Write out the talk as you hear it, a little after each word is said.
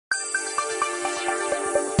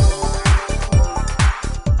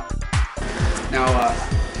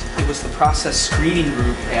was the process screening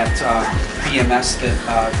group at BMS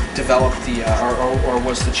that developed or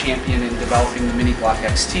was the champion in developing the Mini Block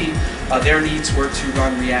XT. Their needs were to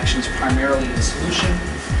run reactions primarily in solution.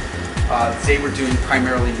 They were doing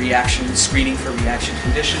primarily reaction screening for reaction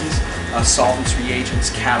conditions, solvents, reagents,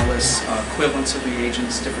 catalysts, equivalents of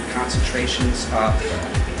reagents, different concentrations,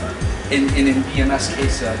 in BMS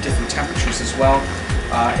case, different temperatures as well.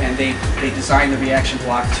 And they designed the reaction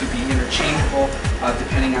block to be interchangeable.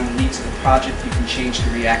 Depending on the needs of the project, you can change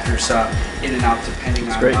the reactors in and out depending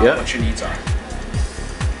on what your needs are.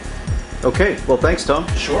 Okay, well thanks, Tom.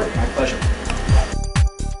 Sure, my pleasure.